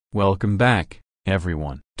Welcome back,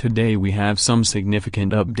 everyone. Today we have some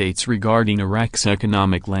significant updates regarding Iraq's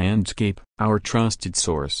economic landscape. Our trusted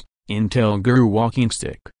source, Intel Guru Walking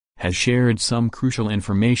Stick, has shared some crucial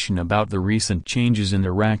information about the recent changes in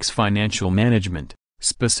Iraq's financial management,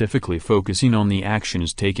 specifically focusing on the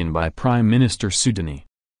actions taken by Prime Minister Sudani.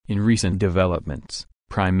 In recent developments,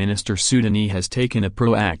 Prime Minister Sudani has taken a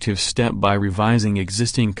proactive step by revising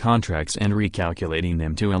existing contracts and recalculating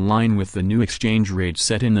them to align with the new exchange rate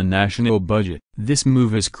set in the national budget. This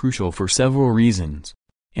move is crucial for several reasons,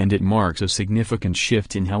 and it marks a significant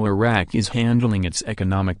shift in how Iraq is handling its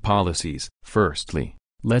economic policies. Firstly,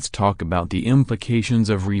 let's talk about the implications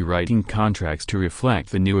of rewriting contracts to reflect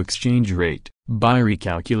the new exchange rate. By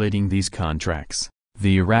recalculating these contracts,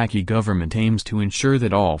 the Iraqi government aims to ensure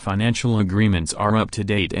that all financial agreements are up to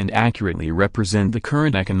date and accurately represent the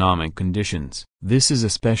current economic conditions. This is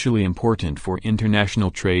especially important for international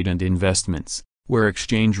trade and investments, where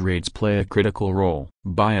exchange rates play a critical role.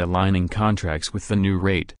 By aligning contracts with the new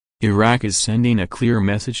rate, Iraq is sending a clear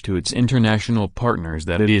message to its international partners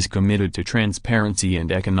that it is committed to transparency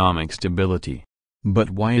and economic stability. But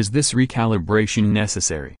why is this recalibration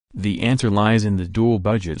necessary? The answer lies in the dual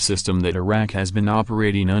budget system that Iraq has been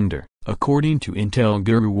operating under. According to Intel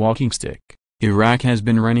Guru Walking Stick, Iraq has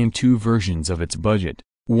been running two versions of its budget,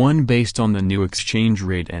 one based on the new exchange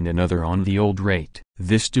rate and another on the old rate.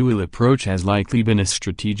 This dual approach has likely been a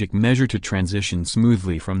strategic measure to transition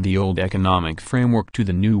smoothly from the old economic framework to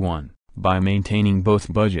the new one. By maintaining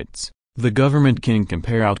both budgets, the government can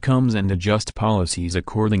compare outcomes and adjust policies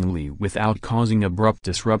accordingly without causing abrupt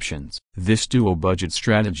disruptions. This dual budget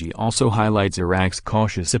strategy also highlights Iraq's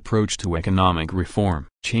cautious approach to economic reform.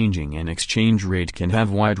 Changing an exchange rate can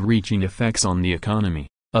have wide-reaching effects on the economy,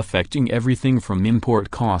 affecting everything from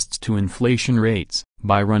import costs to inflation rates.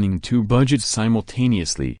 By running two budgets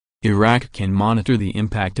simultaneously, Iraq can monitor the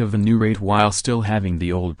impact of the new rate while still having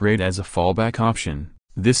the old rate as a fallback option.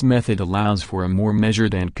 This method allows for a more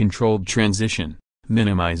measured and controlled transition,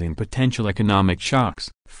 minimizing potential economic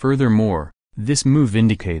shocks. Furthermore, this move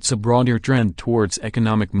indicates a broader trend towards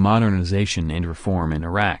economic modernization and reform in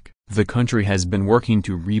Iraq. The country has been working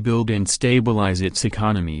to rebuild and stabilize its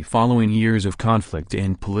economy following years of conflict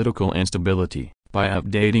and political instability. By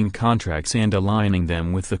updating contracts and aligning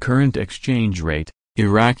them with the current exchange rate,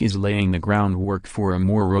 Iraq is laying the groundwork for a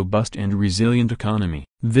more robust and resilient economy.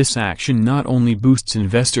 This action not only boosts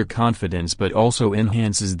investor confidence but also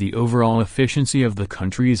enhances the overall efficiency of the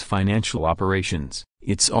country's financial operations.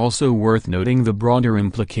 It's also worth noting the broader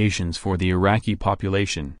implications for the Iraqi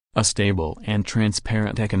population. A stable and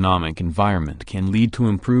transparent economic environment can lead to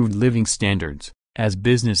improved living standards, as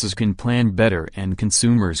businesses can plan better and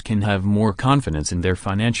consumers can have more confidence in their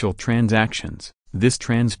financial transactions. This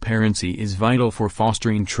transparency is vital for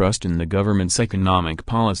fostering trust in the government's economic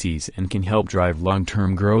policies and can help drive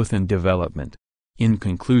long-term growth and development. In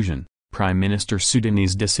conclusion, Prime Minister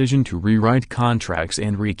Sudani's decision to rewrite contracts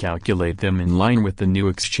and recalculate them in line with the new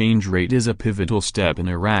exchange rate is a pivotal step in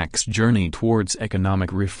Iraq's journey towards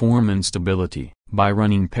economic reform and stability. By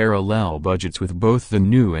running parallel budgets with both the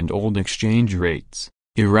new and old exchange rates,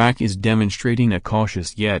 Iraq is demonstrating a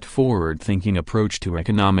cautious yet forward-thinking approach to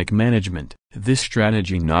economic management. This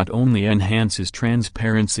strategy not only enhances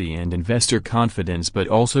transparency and investor confidence but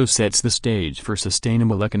also sets the stage for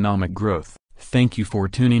sustainable economic growth. Thank you for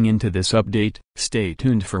tuning into this update. Stay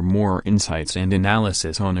tuned for more insights and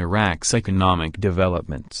analysis on Iraq's economic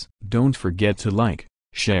developments. Don't forget to like,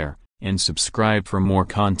 share, and subscribe for more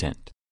content.